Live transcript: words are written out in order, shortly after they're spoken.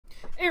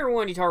Hey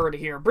everyone, Ittarra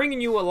here, bringing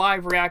you a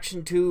live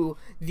reaction to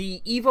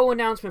the EVO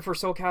announcement for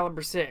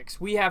Soulcalibur 6.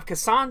 We have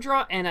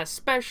Cassandra and a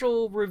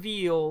special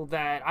reveal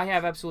that I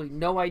have absolutely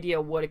no idea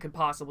what it could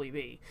possibly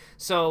be.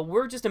 So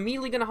we're just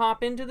immediately going to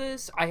hop into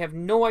this. I have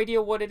no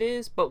idea what it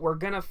is, but we're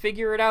going to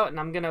figure it out,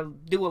 and I'm going to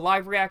do a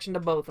live reaction to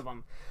both of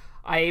them.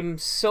 I'm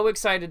so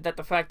excited that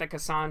the fact that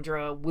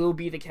Cassandra will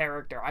be the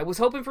character. I was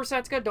hoping for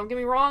Setsuka, don't get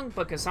me wrong,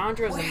 but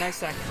Cassandra is the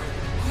next actor.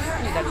 Where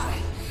am I?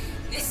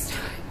 This time.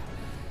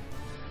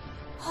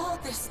 All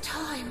this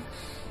time,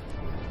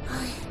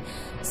 I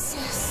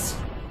exist.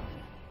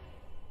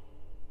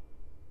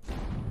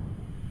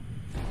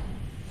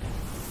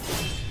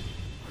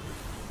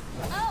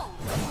 Oh,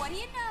 what do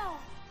you know?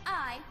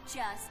 I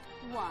just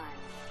won.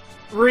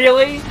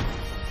 Really?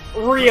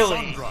 Really?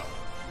 Cassandra.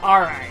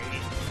 Alright.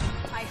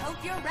 I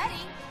hope you're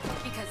ready,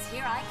 because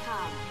here I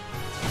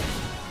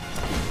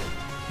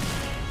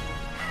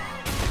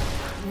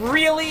come.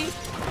 Really?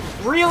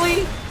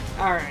 Really?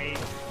 Alright.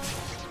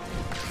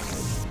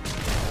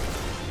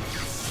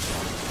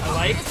 I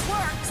like. This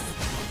works.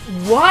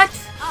 What?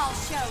 I'll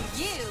show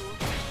you.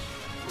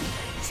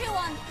 Chew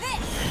on this.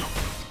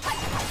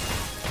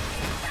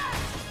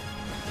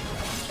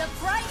 The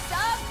price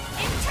of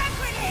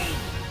integrity.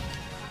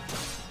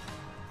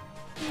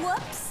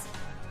 Whoops.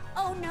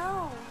 Oh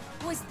no.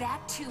 Was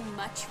that too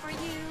much for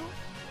you?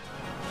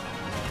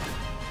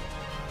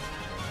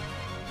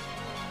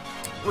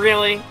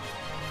 Really?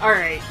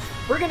 Alright.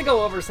 We're gonna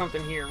go over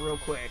something here real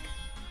quick.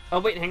 Oh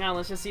wait, hang on,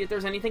 let's just see if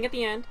there's anything at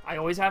the end. I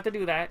always have to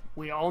do that.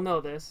 We all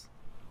know this.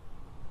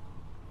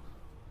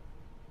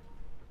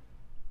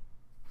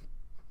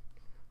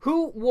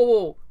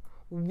 Whoa.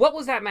 What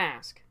was that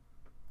mask?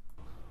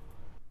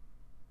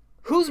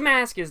 Whose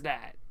mask is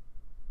that?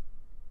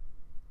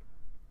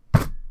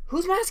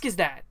 Whose mask is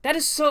that? That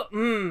is so...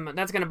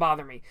 that's gonna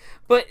bother me.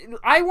 But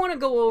I want to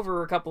go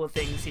over a couple of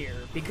things here,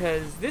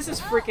 because this is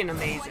freaking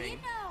amazing. What do you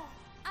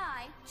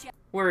know?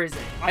 Where is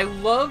it? I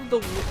love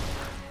the...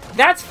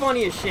 That's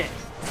funny as shit.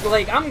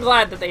 Like, I'm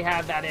glad that they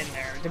have that in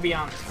there, to be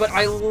honest. But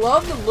I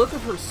love the look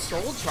of her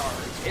soul charge.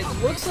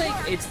 It looks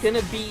like it's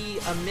gonna be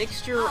a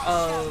mixture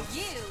of...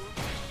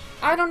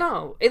 I don't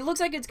know. It looks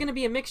like it's gonna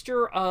be a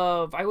mixture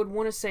of, I would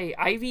want to say,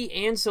 Ivy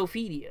and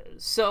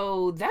Sophidia's.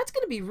 So that's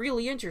gonna be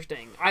really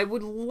interesting. I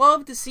would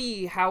love to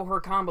see how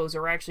her combos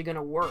are actually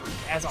gonna work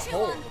as a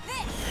whole.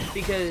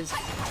 Because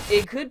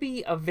it could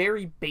be a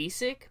very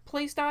basic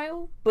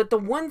playstyle, but the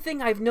one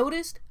thing I've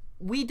noticed,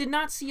 we did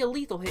not see a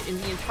lethal hit in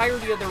the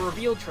entirety of the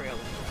reveal trailer.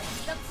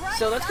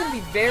 So that's going to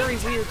be very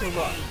weird to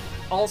look.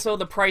 Also,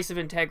 the price of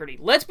integrity.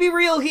 Let's be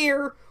real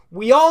here.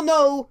 We all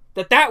know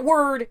that that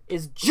word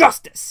is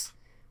justice.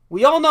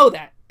 We all know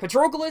that.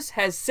 Patroclus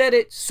has said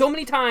it so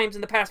many times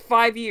in the past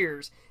 5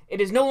 years. It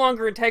is no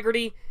longer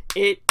integrity.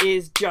 It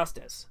is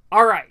justice.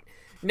 Alright.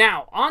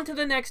 Now, on to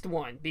the next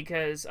one.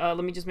 Because, let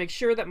me just make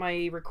sure that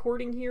my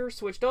recording here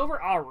switched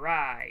over.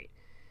 Alright.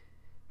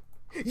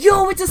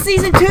 Yo, it's a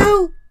Season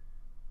 2!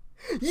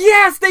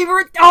 Yes, they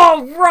were...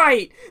 Oh,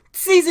 right!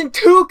 Season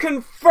 2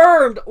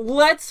 confirmed!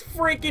 Let's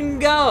freaking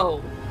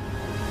go!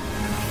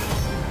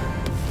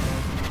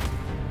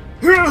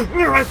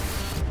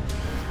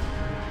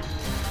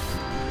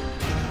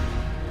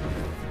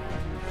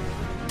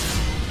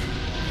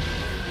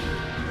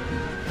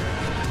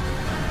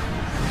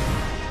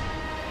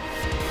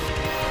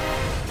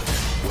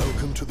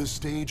 Welcome to the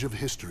stage of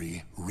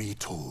history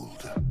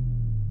retold.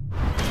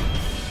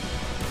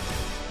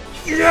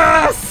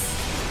 Yes!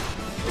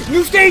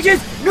 New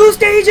stages! New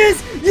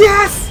stages!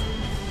 Yes!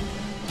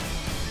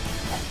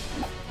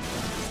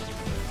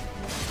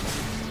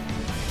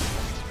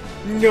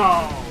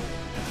 No!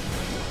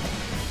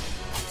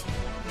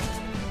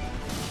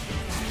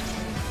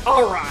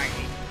 Alright.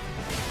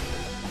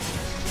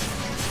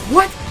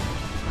 What?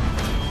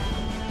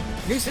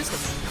 New system.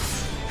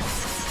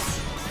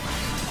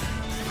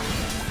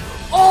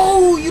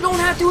 Oh, you don't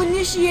have to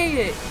initiate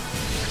it!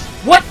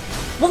 What?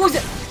 What was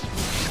it?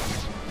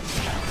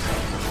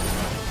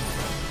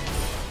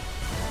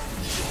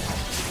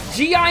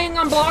 GIing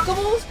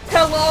unblockables?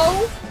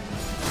 Hello?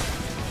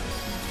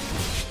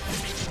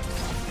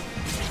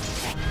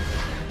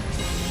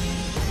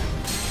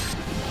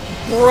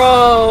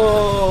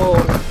 Bro!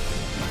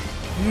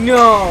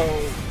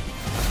 No!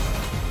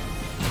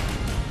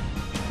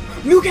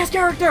 New guest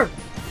character!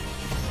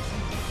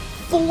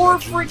 4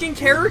 freaking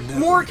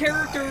more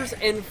characters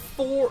and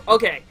 4...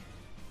 Okay.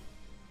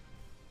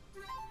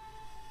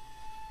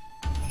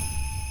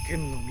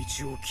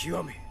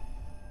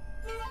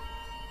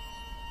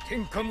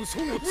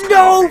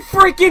 No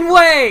freaking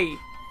way!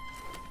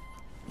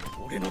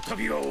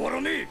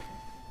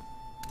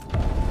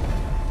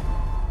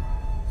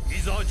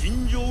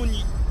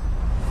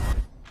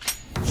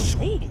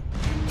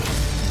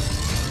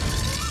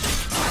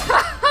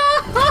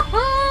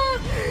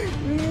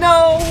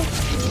 No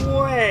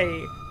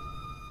way!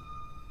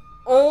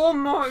 Oh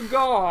my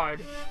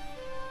god!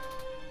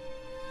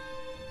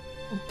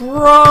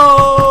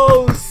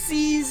 Bro!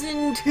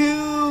 Season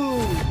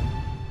 2!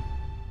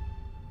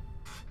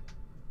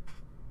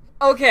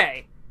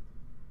 Okay.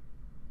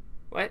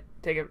 What?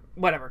 take it,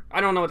 whatever.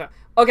 I don't know what that,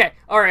 okay,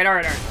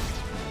 alright.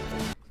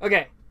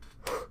 Okay.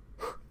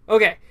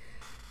 Okay.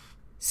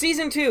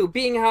 Season 2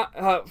 being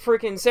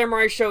freaking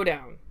Samurai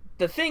Showdown.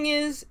 The thing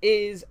is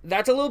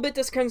that's a little bit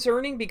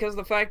disconcerting because of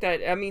the fact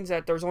that means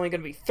that there's only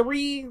going to be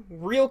 3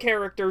 real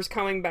characters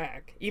coming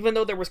back. Even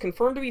though there was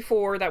confirmed to be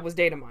 4 that was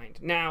data mined.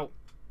 Now,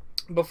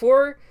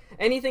 before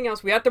anything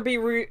else, we have to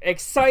be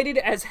excited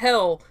as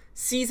hell.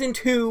 Season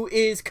 2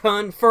 is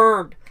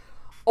confirmed.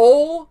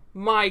 Oh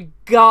my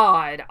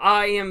god,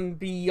 I am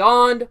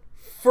beyond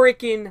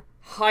freaking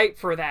hyped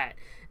for that.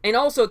 And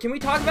also, can we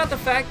talk about the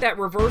fact that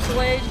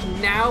Reversal Edge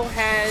now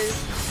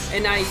has,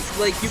 and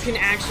you can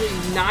actually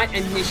not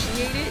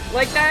initiate it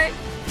like that?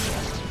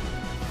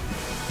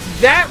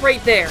 That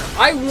right there,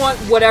 I want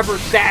whatever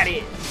that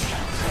is.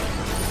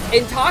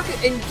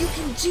 And you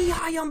can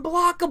GI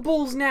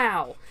unblockables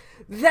now.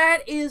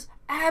 That is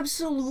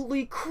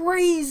absolutely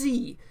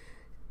crazy.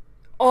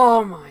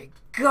 Oh my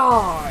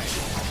god.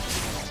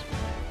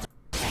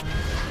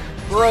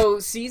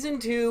 Bro, Season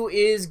 2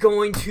 is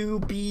going to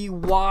be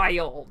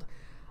wild.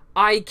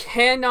 I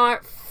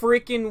cannot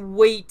freaking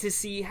wait to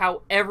see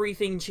how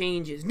everything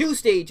changes. New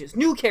stages,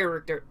 new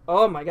character.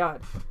 Oh my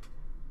god.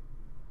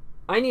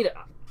 I need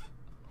a...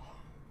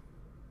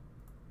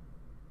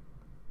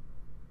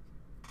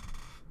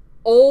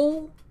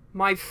 Oh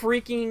my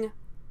freaking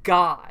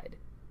god.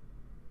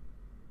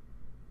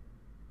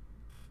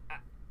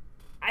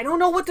 I don't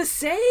know what to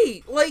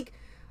say. Like,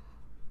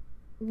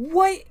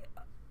 what?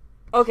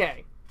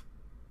 Okay.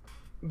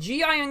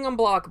 GIing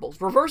unblockables.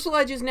 Reversal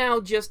Edge is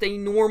now just a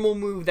normal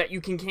move that you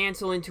can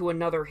cancel into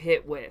another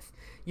hit with.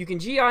 You can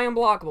GI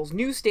unblockables.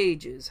 New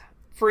stages.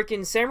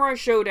 Freaking Samurai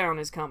Showdown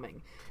is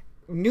coming.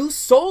 New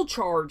Soul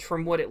Charge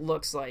from what it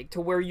looks like, to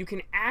where you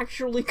can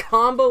actually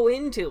combo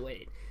into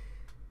it.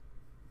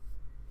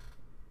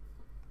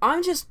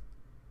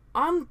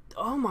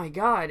 Oh my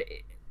god.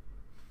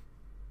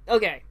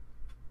 Okay.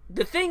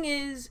 The thing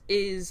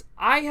is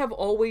I have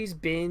always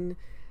been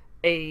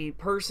a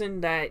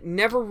person that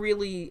never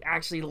really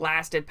actually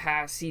lasted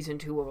past Season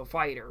 2 of a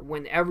fighter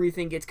when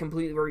everything gets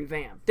completely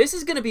revamped. This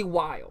is going to be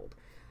wild.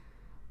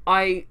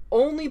 I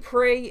only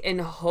pray and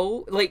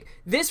hope, like,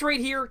 this right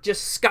here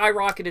just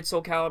skyrocketed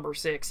Soulcalibur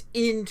 6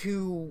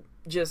 into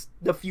just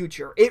the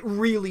future. It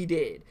really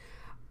did.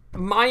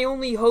 My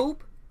only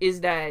hope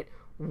is that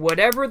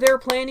whatever they're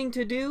planning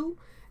to do,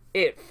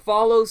 it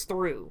follows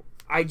through.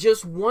 I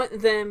just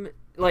want them,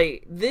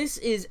 like, this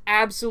is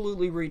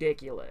absolutely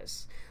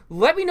ridiculous.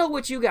 Let me know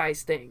what you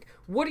guys think.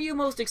 What are you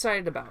most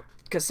excited about?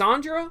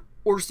 Cassandra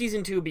or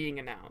Season 2 being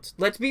announced?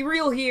 Let's be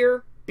real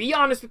here. Be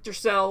honest with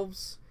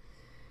yourselves.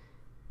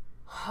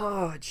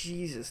 Oh,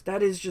 Jesus.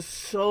 That is just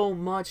so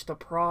much to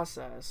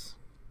process.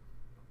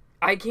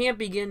 I can't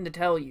begin to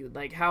tell you,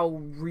 like, how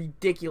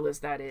ridiculous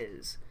that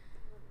is.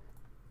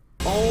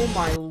 Oh,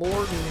 my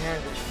Lord in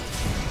heaven.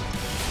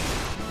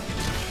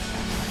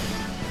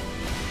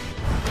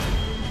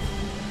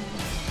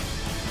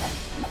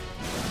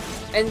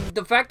 And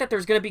the fact that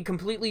there's going to be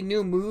completely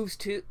new moves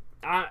too,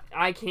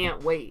 I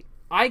can't wait.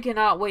 I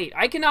cannot wait.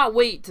 I cannot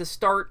wait to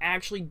start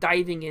actually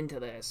diving into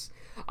this.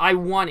 I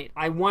want it.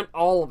 I want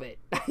all of it.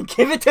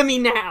 Give it to me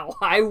now.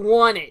 I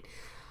want it.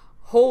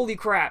 Holy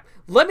crap.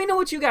 Let me know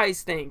what you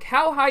guys think.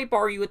 How hype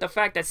are you with the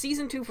fact that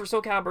Season 2 for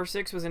Soulcalibur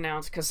 6 was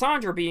announced,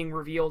 Cassandra being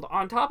revealed,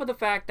 on top of the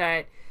fact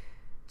that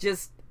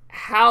just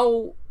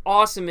how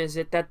awesome is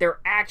it that they're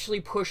actually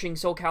pushing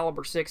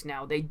Soulcalibur 6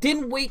 now? They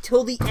didn't wait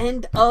till the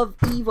end of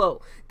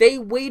EVO. They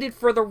waited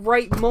for the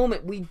right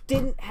moment. We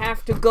didn't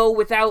have to go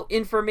without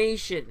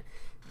information.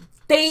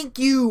 Thank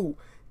you.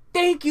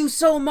 Thank you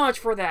so much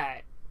for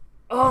that.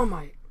 Oh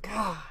my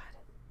god.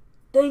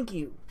 Thank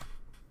you.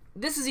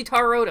 This is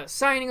Ittarra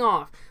signing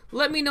off.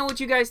 Let me know what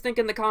you guys think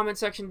in the comment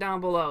section down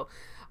below.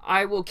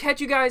 I will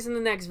catch you guys in the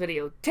next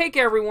video. Take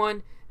care,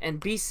 everyone, and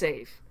be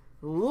safe.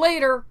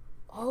 Later.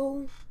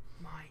 Oh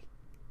my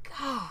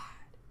god.